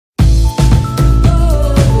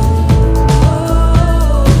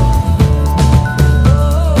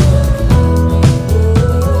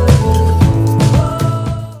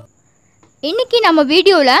இன்னைக்கு நம்ம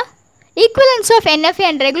வீடியோவில் equivalence of NFA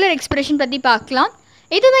and regular expression பற்றி பார்க்கலாம்.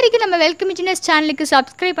 இது வரைக்கும் நம்ம வெல்கம் இன்ஜினியர்ஸ் சேனலுக்கு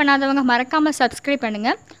சப்ஸ்கிரைப் பண்ணாதவங்க மறக்காமல் சப்ஸ்கிரைப்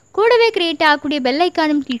பண்ணுங்கள். கூடவே கிரியேட் ஆகக்கூடிய பெல்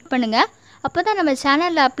ஐக்கானும் கிளிக் பண்ணுங்கள். அப்போ தான் நம்ம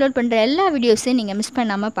சேனலில் அப்லோட் பண்ணுற எல்லா வீடியோஸையும் நீங்கள் மிஸ்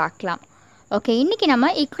பண்ணாமல் பார்க்கலாம். ஓகே, இன்றைக்கி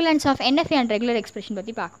நம்ம equivalence of NFA and regular expression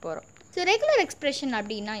பற்றி பார்க்க போகிறோம். ஸோ ரெகுலர் எக்ஸ்பிரஷன்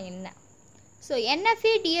அப்படின்னா என்ன? ஸோ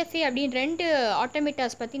NFA DFA அப்படின்னு ரெண்டு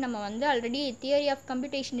ஆட்டோமேட்டாஸ் பற்றி நம்ம வந்து ஆல்ரெடி தியரி ஆஃப்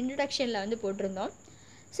கம்ப்யூட்டேஷன் இன்ட்ரடக்ஷனில் வந்து போட்டிருந்தோம்.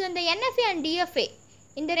 ஸோ இந்த NFA அண்ட் DFA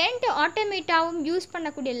இந்த ரெண்டு ஆட்டோமேட்டாவும் யூஸ்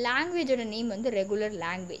பண்ணக்கூடிய லாங்குவேஜோட நேம் வந்து ரெகுலர்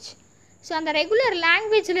லாங்குவேஜ். ஸோ அந்த ரெகுலர்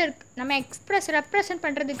லாங்குவேஜில் நம்ம ரெப்ரசன்ட்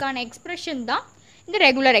பண்ணுறதுக்கான எக்ஸ்ப்ரெஷன் தான் இந்த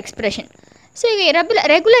regular expression. So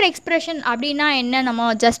regular expression அப்படின்னா என்ன நம்ம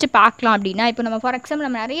ஜஸ்ட்டு பார்க்கலாம். அப்படின்னா இப்போ நம்ம ஃபார் எக்ஸாம்பிள்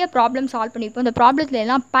நம்ம நிறைய ப்ராப்ளம் சால்வ் பண்ணியிருப்போம். இந்த ப்ராப்ளத்தில்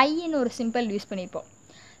எல்லாம் பைன்னு ஒரு சிம்பிள் யூஸ் பண்ணியிருப்போம்.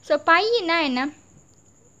 ஸோ பைன்னா என்ன?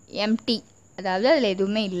 எம்டி, அதாவது அதில்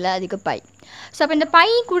எதுவுமே இல்லை, அதுக்கு பை. ஸோ அப்போ இந்த பை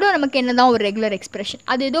கூட நமக்கு என்ன தான் ஒரு ரெகுலர் எக்ஸ்ப்ரெஷன்.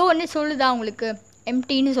 அது ஏதோ ஒன்று சொல்லுதா உங்களுக்கு?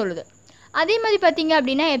 எம்டின்னு சொல்லுது. அதே மாதிரி பார்த்தீங்க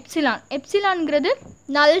அப்படின்னா எப்சிலான்ங்கிறது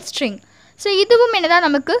நல் ஸ்ட்ரிங். ஸோ இதுவும் என்ன தான்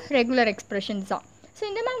நமக்கு ரெகுலர் எக்ஸ்ப்ரெஷன்ஸ் தான். ஸோ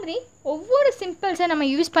இந்த மாதிரி ஒவ்வொரு சிம்பிள்ஸை நம்ம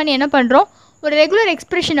யூஸ் பண்ணி என்ன பண்ணுறோம், ஒரு ரெகுலர்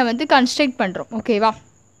எக்ஸ்ப்ரெஷனை வந்து கன்ஸ்ட்ரக்ட் பண்ணுறோம். ஓகேவா?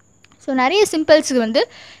 ஸோ நிறைய சிம்பிள்ஸுக்கு வந்து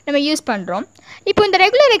நம்ம யூஸ் பண்ணுறோம். இப்போ இந்த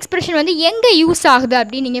ரெகுலர் எக்ஸ்ப்ரெஷன் வந்து எங்கே யூஸ் ஆகுது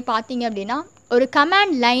அப்படின்னு நீங்கள் பார்த்தீங்க அப்படின்னா, ஒரு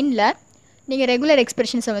கமாண்ட் லைனில் நீங்கள் ரெகுலர்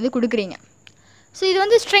எக்ஸ்ப்ரெஷன்ஸை வந்து கொடுக்குறீங்க. ஸோ இது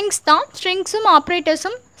வந்து ஸ்ட்ரிங்ஸ் தான். ஸ்ட்ரிங்ஸும்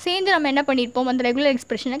ஆப்ரேட்டர்ஸும் சேர்ந்து நம்ம என்ன பண்ணியிருப்போம், அந்த ரெகுலர்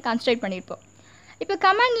எக்ஸ்ப்ரெஷனை கன்ஸ்ட்ரக்ட் பண்ணியிருப்போம். இப்போ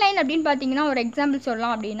கமாண்ட் லைன் அப்படின்னு பார்த்தீங்கன்னா ஒரு எக்ஸாம்பிள்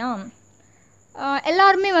சொல்லலாம். அப்படின்னா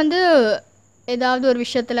எல்லாருமே வந்து ஏதாவது ஒரு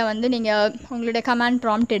விஷயத்தில் வந்து நீங்கள் உங்களுடைய கமாண்ட்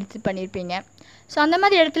ப்ராம்ப்ட் எடுத்து பண்ணியிருப்பீங்க. ஸோ அந்த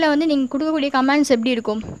மாதிரி இடத்துல வந்து நீங்கள் கொடுக்கக்கூடிய கமாண்ட்ஸ் எப்படி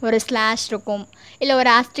இருக்கும்? ஒரு ஸ்லாஷ் இருக்கும், இல்லை ஒரு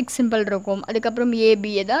ஆஸ்ட்ரிக் சிம்பிள் இருக்கும், அதுக்கப்புறம்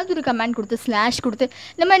ஏபி ஏதாவது ஒரு கமாண்ட் கொடுத்து ஸ்லாஷ் கொடுத்து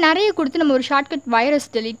இந்த மாதிரி நிறைய கொடுத்து நம்ம ஒரு ஷார்ட்கட் வைரஸ்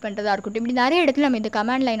டெலீட் பண்ணுறதா இருக்கட்டும். இப்படி நிறைய இடத்துல நம்ம இந்த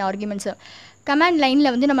கமாண்ட் லைன் ஆர்குமெண்ட்ஸை கமாண்ட்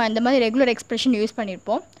லைனில் வந்து நம்ம இந்த மாதிரி ரெகுலர் எக்ஸ்ப்ரெஷன் யூஸ்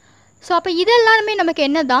பண்ணியிருப்போம். ஸோ அப்போ இதெல்லாமே நமக்கு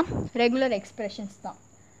என்ன தான்? ரெகுலர் எக்ஸ்ப்ரெஷன்ஸ் தான்.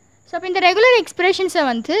 ஸோ அப்போ இந்த ரெகுலர் எக்ஸ்ப்ரெஷன்ஸை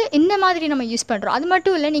வந்து இந்த மாதிரி நம்ம யூஸ் பண்ணுறோம். அது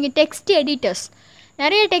மட்டும் இல்லை, நீங்கள் டெக்ஸ்ட் எடிட்டர்ஸ்,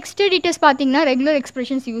 நிறைய டெக்ஸ்ட் எடிட்டர்ஸ் பார்த்தீங்கன்னா ரெகுலர்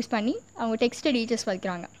எக்ஸ்ப்ரெஷன்ஸ் யூஸ் பண்ணி அவங்க டெக்ஸ்ட் எடிட்டர்ஸ்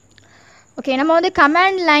வைக்கிறாங்க. ஓகே, நம்ம வந்து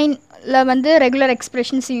கமாண்ட் லைனில் வந்து ரெகுலர்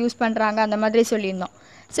எக்ஸ்ப்ரெஷன்ஸ் யூஸ் பண்ணுறாங்க அந்த மாதிரி சொல்லியிருந்தோம்.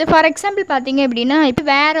 ஸோ ஃபார் எக்ஸாம்பிள் பார்த்தீங்க அப்படின்னா, இப்போ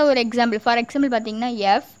வேறு ஒரு எக்ஸாம்பிள் ஃபார் எக்ஸாம்பிள் பார்த்தீங்கன்னா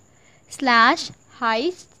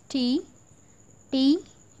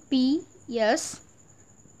F/TPS ?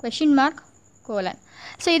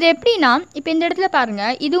 ஸோ இது எப்படின்னா, இப்போ இந்த இடத்துல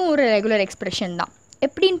பாருங்கள், இதுவும் ஒரு ரெகுலர் எக்ஸ்ப்ரெஷன் தான்.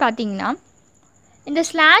 எப்படின்னு பார்த்தீங்கன்னா, இந்த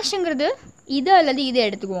ஸ்லாஷுங்கிறது இது அல்லது இதை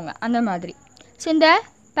எடுத்துக்கோங்க அந்த மாதிரி. ஸோ இந்த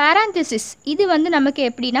பேராந்திசிஸ் இது வந்து நமக்கு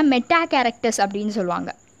எப்படின்னா மெட்டா கேரக்டர்ஸ் அப்படின்னு சொல்லுவாங்க.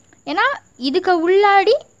 ஏன்னா இதுக்கு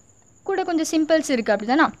உள்ளாடி கூட கொஞ்சம் சிம்பிள்ஸ் இருக்குது அப்படி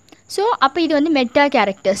தானே. ஸோ அப்போ இது வந்து மெட்டா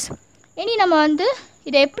கேரக்டர்ஸ். இனி நம்ம வந்து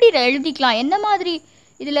இதை எப்படி எழுதிக்கலாம், என்ன மாதிரி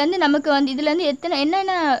இதுலேருந்து நமக்கு வந்து இதுலேருந்து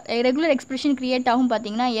என்னென்ன ரெகுலர் எக்ஸ்ப்ரெஷன் க்ரியேட் ஆகும்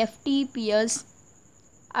பார்த்தீங்கன்னா FTPS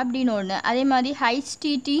அப்படின்னு ஒன்று, அதே மாதிரி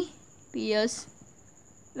HTTPS,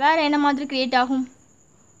 வேறு என்ன மாதிரி க்ரியேட் ஆகும்?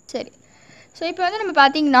 சரி, ஸோ இப்போ வந்து நம்ம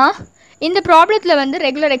பார்த்தீங்கன்னா இந்த ப்ராப்ளத்தில் வந்து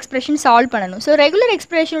ரெகுலர் எக்ஸ்ப்ரெஷன் சால்வ் பண்ணணும். ஸோ ரெகுலர்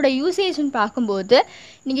எக்ஸ்ப்ரெஷனோட யூசேஜ்னு பார்க்கும்போது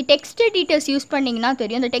நீங்கள் டெக்ஸ்ட் எடிட்டர்ஸ் யூஸ் பண்ணிங்கன்னா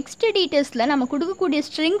தெரியும். அந்த டெக்ஸ்ட் எடிட்டர்ஸில் நம்ம கொடுக்கக்கூடிய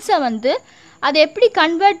ஸ்ட்ரிங்ஸை வந்து அதை எப்படி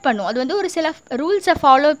கன்வெர்ட் பண்ணும், அது வந்து ஒரு சில ரூல்ஸை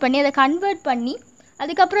ஃபாலோ பண்ணி அதை கன்வெர்ட் பண்ணி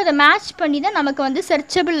அதுக்கப்புறம் அதை மேட்ச் பண்ணி தான் நமக்கு வந்து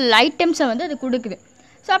சர்ச்சபிள் ஐட்டம்ஸை வந்து அது கொடுக்குது.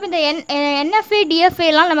 ஸோ அப்போ இந்த NFA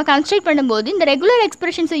DFAலாம் நம்ம கன்ஸ்ட்ரக்ட் பண்ணும்போது இந்த ரெகுலர்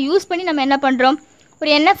எக்ஸ்ப்ரெஷன்ஸை யூஸ் பண்ணி நம்ம என்ன பண்ணுறோம், ஒரு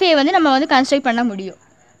NFA வந்து நம்ம வந்து கன்ஸ்ட்ரக்ட் பண்ண முடியும்.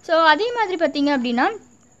 ஸோ அதே மாதிரி பார்த்திங்க அப்படின்னா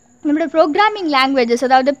நம்மளோட ப்ரோக்ராமிங் லாங்குவேஜஸ்,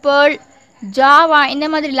 அதாவது Perl, Java இந்த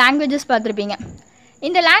மாதிரி லாங்குவேஜஸ் பார்த்துருப்பீங்க.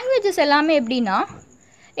 இந்த லாங்குவேஜஸ் எல்லாமே எப்படின்னா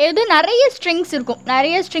ஏதோ நிறைய ஸ்ட்ரிங்ஸ் இருக்கும்,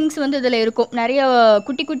 நிறைய ஸ்ட்ரிங்ஸ் வந்து இதில் இருக்கும், நிறைய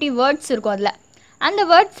குட்டி குட்டி வேர்ட்ஸ் இருக்கும். அதில் அந்த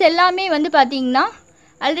வேர்ட்ஸ் எல்லாமே வந்து பார்த்திங்கன்னா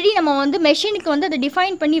ஆல்ரெடி நம்ம வந்து மெஷினுக்கு வந்து அதை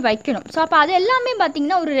டிஃபைன் பண்ணி வைக்கணும். ஸோ அப்போ அது எல்லாமே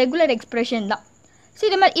பார்த்திங்கன்னா ஒரு ரெகுலர் எக்ஸ்ப்ரெஷன் தான். ஸோ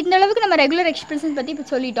இது மாதிரி இந்த அளவுக்கு நம்ம ரெகுலர் எக்ஸ்ப்ரெஷன் பற்றி இப்போ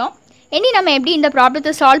சொல்லிட்டோம். இனி நம்ம எப்படி இந்த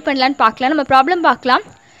ப்ராப்ளத்தை சால்வ் பண்ணலான்னு பார்க்கலாம். நம்ம ப்ராப்ளம் பார்க்கலாம்.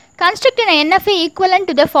 Construct an NFA equivalent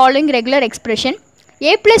to the following regular expression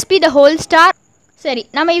a plus b the whole star. சரி,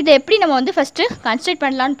 நம்ம இதை எப்படி நம்ம வந்து ஃபஸ்ட்டு கன்ஸ்ட்ரக்ட்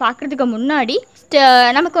பண்ணலான்னு பார்க்குறதுக்கு முன்னாடி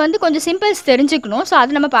நமக்கு வந்து கொஞ்சம் சிம்பிள்ஸ் தெரிஞ்சுக்கணும். ஸோ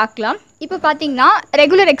அதை நம்ம பார்க்கலாம். இப்போ பார்த்தீங்கன்னா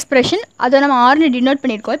ரெகுலர் எக்ஸ்ப்ரெஷன் அதை நம்ம ஆர்னு டினோட்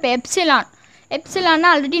பண்ணியிருக்கோம். இப்போ எப்சிலான்னா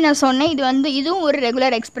ஆல்ரெடி நான் சொன்னேன், இது வந்து இதுவும் ஒரு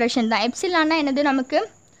ரெகுலர் எக்ஸ்ப்ரெஷன் தான். எப்சிலான்னா என்னது? நமக்கு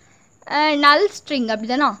நல் ஸ்ட்ரிங் அப்படி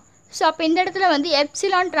தானே. ஸோ அப்போ இந்த இடத்துல வந்து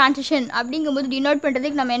எப்சிலான் ட்ரான்சிஷன் அப்படிங்கும்போது டினோட்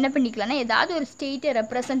பண்ணுறதுக்கு நம்ம என்ன பண்ணிக்கலாம்னா ஏதாவது ஒரு ஸ்டேட்டை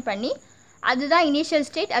ரெப்ரசன்ட் பண்ணி அதுதான் இனிஷியல்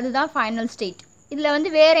ஸ்டேட், அதுதான் ஃபைனல் ஸ்டேட். இதில்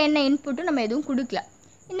வந்து வேறு என்ன இன்புட்டும் நம்ம எதுவும் கொடுக்கல.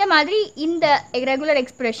 இந்த மாதிரி இந்த ரெகுலர்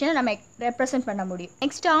எக்ஸ்ப்ரெஷனை நம்ம ரெப்ரசன்ட் பண்ண முடியும்.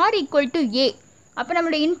 Next R=A. அப்போ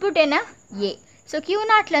நம்மளுடைய இன்புட் என்ன? A. ஸோ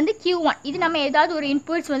Q0லேருந்து Q1 இது நம்ம ஏதாவது ஒரு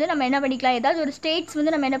இன்புட்ஸ் வந்து நம்ம என்ன பண்ணிக்கலாம், ஏதாவது ஒரு ஸ்டேட்ஸ்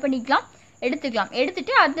வந்து நம்ம என்ன பண்ணிக்கலாம் எடுத்துக்கலாம்.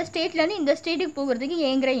 எடுத்துகிட்டு அந்த ஸ்டேட்லேருந்து இந்த ஸ்டேட்டுக்கு போகிறதுக்கு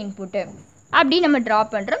ஏங்கிற இன்புட்டு. அப்படி நம்ம ட்ரா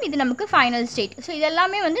பண்ணுறோம். இது நமக்கு ஃபைனல் ஸ்டேட். ஸோ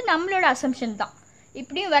இதெல்லாமே வந்து நம்மளோட அசம்ஷன் தான்.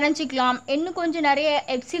 இப்படியும் வரைஞ்சிக்கலாம். இன்னும் கொஞ்சம் நிறைய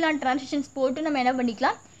எப்சிலான் ட்ரான்சிஷன்ஸ் போட்டு நம்ம என்ன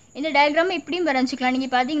பண்ணிக்கலாம், இந்த டயக்ராமை இப்படியும் வரைஞ்சிக்கலாம்.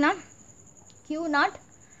 நீங்கள் பார்த்தீங்கன்னா Q0,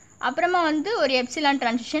 அப்புறமா வந்து ஒரு எப்சிலான்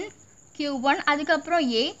ட்ரான்சிஷன் Q1, அதுக்கப்புறம்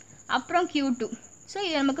A, அப்புறம் Q2. ஸோ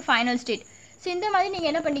இது நமக்கு ஃபைனல் ஸ்டேட். ஸோ இந்த மாதிரி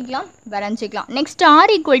நீங்கள் என்ன பண்ணிக்கலாம், வரைஞ்சிக்கலாம். Next R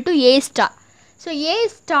equal to A star. So A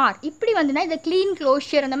star இப்படி வந்துன்னா இந்த க்ளீன்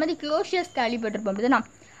க்ளோஷியர் அந்த மாதிரி க்ளோஷியர்ஸ் கேள்விப்பட்டிருப்போம். அப்படின்னா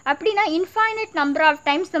அப்படின்னா இன்ஃபைனைட் நம்பர் ஆஃப்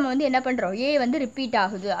டைம்ஸ் நம்ம வந்து என்ன பண்ணுறோம், ஏ வந்து ரிப்பீட்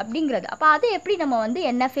ஆகுது அப்படிங்கிறது. அப்போ அதை எப்படி நம்ம வந்து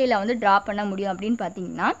NFAல வந்து ட்ரா பண்ண முடியும் அப்படின்னு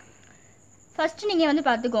பார்த்தீங்கன்னா, ஃபஸ்ட்டு நீங்கள் வந்து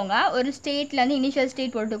பார்த்துக்கோங்க, ஒரு ஸ்டேட்லேருந்து இனிஷியல்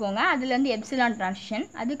ஸ்டேட் போட்டுக்கோங்க, அதுலேருந்து எப்சிலான் ட்ரான்சிஷன்,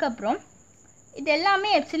 அதுக்கப்புறம் இது எல்லாமே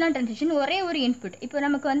எப்சிலான் ட்ரான்சிஷன், ஒரே ஒரு இன்புட். இப்போ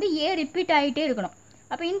நமக்கு வந்து ஏ ரிப்பீட் ஆகிட்டே இருக்கணும்.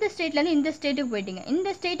 அப்போ இந்த ஸ்டேட்லேருந்து இந்த ஸ்டேட்டுக்கு போயிட்டீங்க. இந்த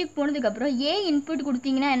ஸ்டேட்டுக்கு போனதுக்கப்புறம் ஏ இன்புட்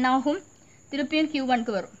கொடுத்தீங்கன்னா என்ன ஆகும், திருப்பியும்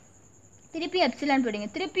Q1க்கு வரும். திருப்பியும் எப்சிலான் போயிட்டீங்க,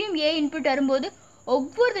 திருப்பியும் ஏ இன்புட் வரும்போது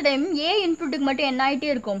ஒவ்வொரு டைமும் ஏ இன்புட்டுக்கு மட்டும் என்ன ஆகிட்டே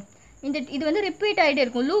இருக்கும், இது வந்து ரிப்பீட் ஆகிட்டே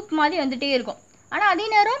இருக்கும், லூப் மாதிரி வந்துகிட்டே இருக்கும். ஆனால் அதே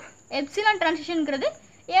நேரம் எப்சிலான் ட்ரான்சிஷனுங்கிறது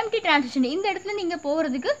எம்டி ட்ரான்சிஷன். இந்த இடத்துல நீங்கள்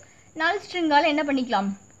போகிறதுக்கு நல் ஸ்ட்ரிங்கால் என்ன பண்ணிக்கலாம்,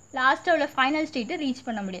 லாஸ்ட்டாக உள்ள ஃபைனல் ஸ்டேட்டை ரீச்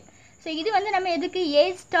பண்ண முடியும். ஸோ இது வந்து நம்ம எதுக்கு ஏ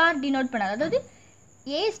ஸ்டார் டினோட் பண்ணாது, அதாவது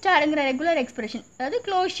ஏ ஸ்டாருங்கிற ரெகுலர் எக்ஸ்பிரஷன், அதாவது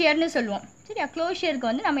க்ளோஷியர்னு சொல்லுவோம். சரியா,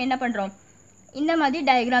 க்ளோஷியருக்கு வந்து நம்ம என்ன பண்ணுறோம், இந்த மாதிரி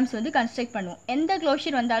டயக்ராம்ஸ் வந்து கன்ஸ்ட்ரக்ட் பண்ணுவோம். எந்த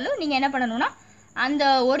க்ளோஷியர் வந்தாலும் நீங்கள் என்ன பண்ணணும்னா, அந்த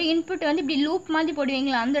ஒரு இன்புட் வந்து இப்படி லூப் மாதிரி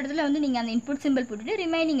போடுவீங்களா, அந்த இடத்துல வந்து நீங்கள் அந்த இன்புட் சிம்பிள் போட்டுட்டு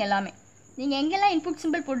ரிமைனிங் எல்லாமே நீங்கள் எங்கெல்லாம் இன்புட்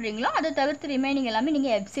சிம்பிள் போடுறீங்களோ அதை தவிர்த்து ரிமைனிங் எல்லாமே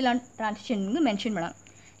நீங்கள் எப்சிலான் ட்ரான்சிஷனுக்கு மென்ஷன் பண்ணலாம்.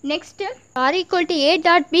 Next R equal to A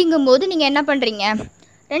dot பிங்கும் போது நீங்கள் என்ன பண்ணுறீங்க,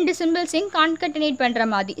 ரெண்டு சிம்பிள்ஸையும் கான்கட்டினேட் பண்ணுற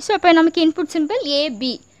மாதிரி. ஸோ இப்போ நமக்கு இன்புட் சிம்பிள் AB,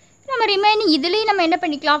 நம்ம ரிமைனிங் இதுலேயும் நம்ம என்ன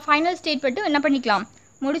பண்ணிக்கலாம், ஃபைனல் ஸ்டேட் பட்டு என்ன பண்ணிக்கலாம்,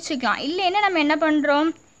 முடிச்சுக்கலாம். இல்லைன்னா நம்ம என்ன பண்ணுறோம்,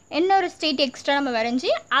 இன்னொரு ஸ்டேட் எக்ஸ்ட்ரா நம்ம வரைஞ்சி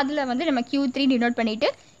அதில் வந்து நம்ம Q3 டினோட் பண்ணிவிட்டு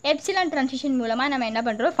எப்சிலான் ட்ரான்சிஷன் மூலமாக நம்ம என்ன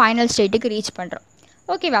பண்ணுறோம், ஃபைனல் ஸ்டேட்டுக்கு ரீச் பண்ணுறோம்.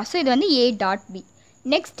 ஓகேவா. ஸோ இது வந்து A டாட் B.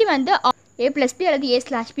 நெக்ஸ்ட்டு வந்து A ப்ளஸ் B அல்லது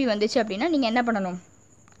A/B வந்துச்சு அப்படின்னா நீங்கள் என்ன பண்ணணும்,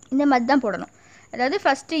 இந்த மாதிரி தான் போடணும். அதாவது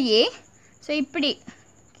ஃபஸ்ட்டு A, ஸோ இப்படி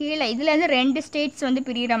கீழே இதுலேருந்து ரெண்டு ஸ்டேட்ஸ் வந்து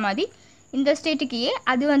பிரிகிற மாதிரி இந்த ஸ்டேட்டுக்கு A,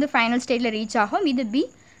 அது வந்து ஃபைனல் ஸ்டேட்டில் ரீச் ஆகும், இது B,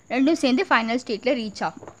 ரெண்டும் சேர்ந்து ஃபைனல் ஸ்டேட்டில் ரீச்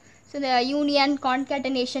ஆகும். ஸோ இந்த யூனியன்,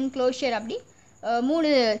 கான்கேட்டனேஷன், க்ளோஷர் அப்படி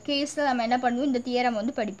 3 கேஸில் நம்ம என்ன பண்ணுவோம், இந்த தியரம்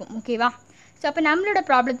வந்து படிப்போம். ஓகேவா. ஸோ அப்போ நம்மளோட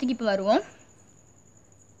ப்ராப்ளத்துக்கு இப்போ வருவோம்.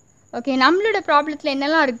 ஓகே, நம்மளோட ப்ராப்ளத்தில்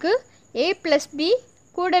என்னெல்லாம் இருக்குது, A ப்ளஸ் B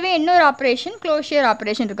கூடவே இன்னொரு ஆப்ரேஷன், க்ளோஷியர்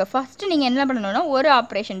ஆப்ரேஷன் இருக்குது. ஃபஸ்ட்டு நீங்கள் என்ன பண்ணணும்னா, ஒரு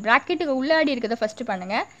ஆப்ரேஷன் ப்ராக்கெட்டுக்கு உள்ளாடி இருக்கிறத ஃபஸ்ட்டு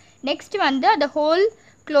பண்ணுங்கள். நெக்ஸ்ட்டு வந்து அந்த ஹோல்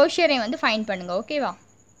க்ளோஷரை வந்து ஃபைண்ட் பண்ணுங்கள். ஓகேவா.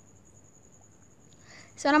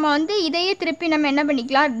 ஸோ நம்ம வந்து இதையே திருப்பி நம்ம என்ன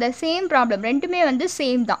பண்ணிக்கலாம், த சேம் ப்ராப்ளம், ரெண்டுமே வந்து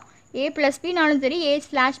சேம் தான். A ப்ளஸ் பினாலும் சரி,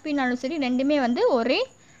 A/Bனாலும் சரி, ரெண்டுமே வந்து ஒரே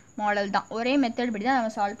மாடல் தான், ஒரே மெத்தட் படி தான்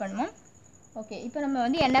நம்ம சால்வ் பண்ணுவோம். ஓகே, இப்போ நம்ம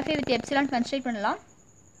வந்து NFA வித் எப்சிலான் கன்ஸ்ட்ரக்ட் பண்ணலாம்.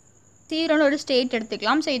 0ன்னு ஒரு ஸ்டேட்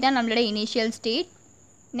எடுத்துக்கலாம். ஸோ இதுதான் நம்மளோட இனிஷியல் ஸ்டேட்.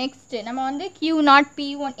 நெக்ஸ்ட்டு நம்ம வந்து Q0,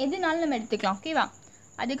 P1 எதுனாலும் நம்ம எடுத்துக்கலாம். ஓகேவா.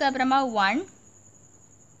 அதுக்கப்புறமா 1,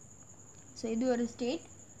 ஸோ இது ஒரு ஸ்டேட்.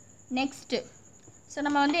 நெக்ஸ்ட்டு ஸோ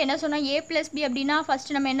நம்ம வந்து என்ன சொன்னால், A ப்ளஸ் B அப்படின்னா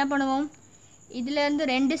ஃபஸ்ட்டு நம்ம என்ன பண்ணுவோம், இதுலேருந்து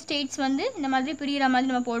ரெண்டு ஸ்டேட்ஸ் வந்து இந்த மாதிரி பிரிகிற மாதிரி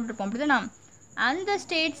நம்ம போட்டிருப்போம். அப்படி தான் அந்த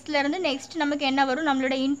ஸ்டேட்ஸ்லேருந்து நெக்ஸ்ட் நமக்கு என்ன வரும்,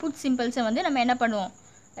 நம்மளோட இன்புட் சிம்பிள்ஸை வந்து நம்ம என்ன பண்ணுவோம்,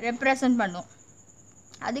 ரெப்ரசன்ட் பண்ணுவோம்.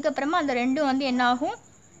 அதுக்கப்புறமா அந்த ரெண்டும் வந்து என்ன ஆகும்,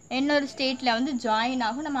 இன்னொரு ஸ்டேட்டில் வந்து ஜாயின்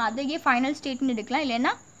ஆகும். நம்ம அதையே ஃபைனல் ஸ்டேட்னு எடுக்கலாம்,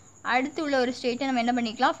 இல்லைன்னா அடுத்து உள்ள ஒரு ஸ்டேட்டை நம்ம என்ன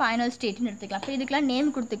பண்ணிக்கலாம், ஃபைனல் ஸ்டேட்னு எடுத்துக்கலாம். ஸோ இதுக்கெலாம்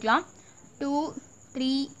நேம் கொடுத்துக்கலாம். 2,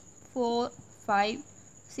 3, 4, 5,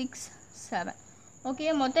 6, 7. ஓகே,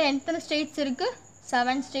 மொத்தம் எத்தனை ஸ்டேட்ஸ் இருக்குது,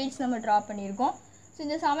 7 ஸ்டேட்ஸ் நம்ம ட்ரா பண்ணியிருக்கோம். ஸோ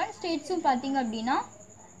இந்த 7 ஸ்டேட்ஸும் பார்த்திங்க அப்படின்னா,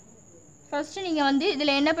 ஃபஸ்ட்டு நீங்கள் வந்து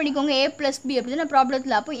இதில் என்ன பண்ணிக்கோங்க, A ப்ளஸ் B அப்படி தான்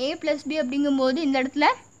ப்ராப்ளத்தில். அப்போ A ப்ளஸ் B அப்படிங்கும்போது இந்த இடத்துல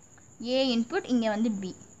A இன்புட், இங்கே வந்து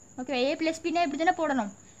B. ஓகே, A ப்ளஸ் பின்னா எப்படி தானே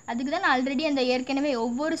போடணும். அதுக்கு தான் நான் ஆல்ரெடி அந்த ஏற்கனவே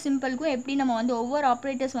ஒவ்வொரு சிம்பிளுக்கும் எப்படி நம்ம வந்து ஒவ்வொரு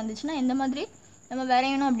ஆப்ரேட்டர்ஸ் வந்துச்சுன்னா எந்த மாதிரி நம்ம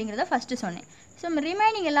வரையணும் அப்படிங்கிறத ஃபஸ்ட்டு சொன்னேன். ஸோ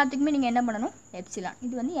ரிமைனிங் எல்லாத்துக்குமே நீங்கள் என்ன பண்ணணும், எப்சிலான்.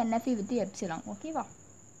 இது வந்து NFA வித் எப்சிலான். ஓகேவா.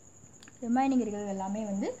 ரிமைனிங் இருக்கிறது எல்லாமே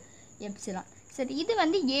வந்து எப்சிலான். சரி, இது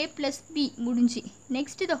வந்து A ப்ளஸ் B முடிஞ்சு.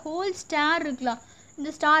 நெக்ஸ்ட் இந்த ஹோல் ஸ்டார் இருக்கலாம், இந்த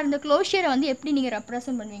ஸ்டார், இந்த க்ளோஷரை வந்து எப்படி நீங்கள்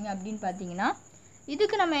ரெப்ரசன்ட் பண்ணுவீங்க அப்படின்னு பார்த்தீங்கன்னா,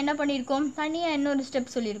 இதுக்கு நம்ம என்ன பண்ணியிருக்கோம், தனியாக இன்னொரு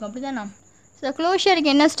ஸ்டெப் சொல்லியிருக்கோம். அப்படி தானே. ஸோ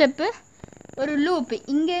க்ளோஷருக்கு என்ன ஸ்டெப்பு, ஒரு லூப்பு,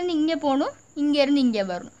 இங்கேருந்து இங்கே போகணும், இங்கேருந்து இங்கே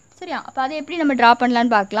வரணும். சரியா. அப்போ அதை எப்படி நம்ம ட்ரா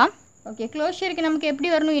பண்ணலான்னு பார்க்கலாம். ஓகே, க்ளோஷருக்கு நமக்கு எப்படி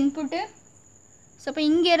வரணும் இன்புட்டு, ஸோ இப்போ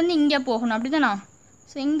இங்கேருந்து இங்கே போகணும். அப்படி தானே.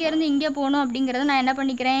 ஸோ இங்கேருந்து இங்கே போகணும் அப்படிங்கிறத நான் என்ன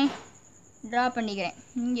பண்ணிக்கிறேன், ட்ரா பண்ணிக்கிறேன்.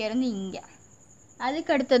 இங்கேருந்து இங்கே,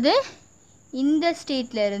 அதுக்கு அடுத்தது இந்த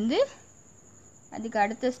ஸ்டேட்லேருந்து அதுக்கு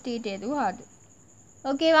அடுத்த ஸ்டேட் எதுவோ அது.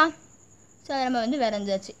 ஓகேவா. ஸோ அதை நம்ம வந்து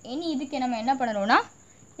வரைஞ்சாச்சு. இனி இதுக்கு நம்ம என்ன பண்ணணும்னா,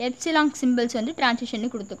 எப்சிலான் சிம்பிள்ஸ் வந்து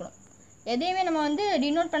ட்ரான்சிஷன்னு கொடுத்துக்கணும். எதையுமே நம்ம வந்து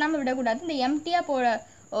டினோட் பண்ணாமல் விடக்கூடாது. இந்த எம்டியாக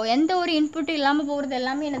எந்த ஒரு இன்புட்டும் இல்லாமல் போகிறது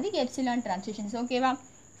எல்லாமே என்னது எப்சிலான் ட்ரான்சிஷன்ஸ். ஓகேவா?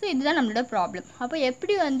 ஸோ இதுதான் நம்மளோட ப்ராப்ளம். அப்போ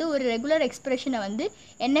எப்படி வந்து ஒரு ரெகுலர் எக்ஸ்பிரஷனை வந்து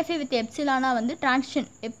NFA வித் எப்சிலானாக வந்து ட்ரான்சிஷன்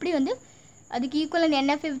எப்படி வந்து அதுக்கு ஈக்குவலான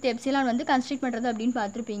NFA வித் எப்சிலான் வந்து கன்ஸ்ட்ரக்ட் பண்ணுறது அப்படின்னு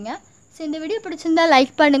பார்த்துருப்பீங்க. ஸோ இந்த வீடியோ பிடிச்சிருந்தா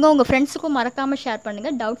லைக் பண்ணுங்கள், உங்கள் ஃப்ரெண்ட்ஸுக்கும் மறக்காமல் ஷேர்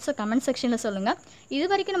பண்ணுங்கள், டவுட்ஸை கமெண்ட் செக்ஷனில் சொல்லுங்கள். இது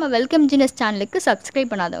வரைக்கும் நம்ம வெல்கம் இன்ஜினியர்ஸ் சேனலுக்கு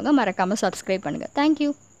சப்ஸ்கிரைப் பண்ணாதவங்க மறக்காமல் சப்ஸ்கிரைப் பண்ணுங்கள்.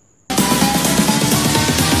 தேங்க்யூ.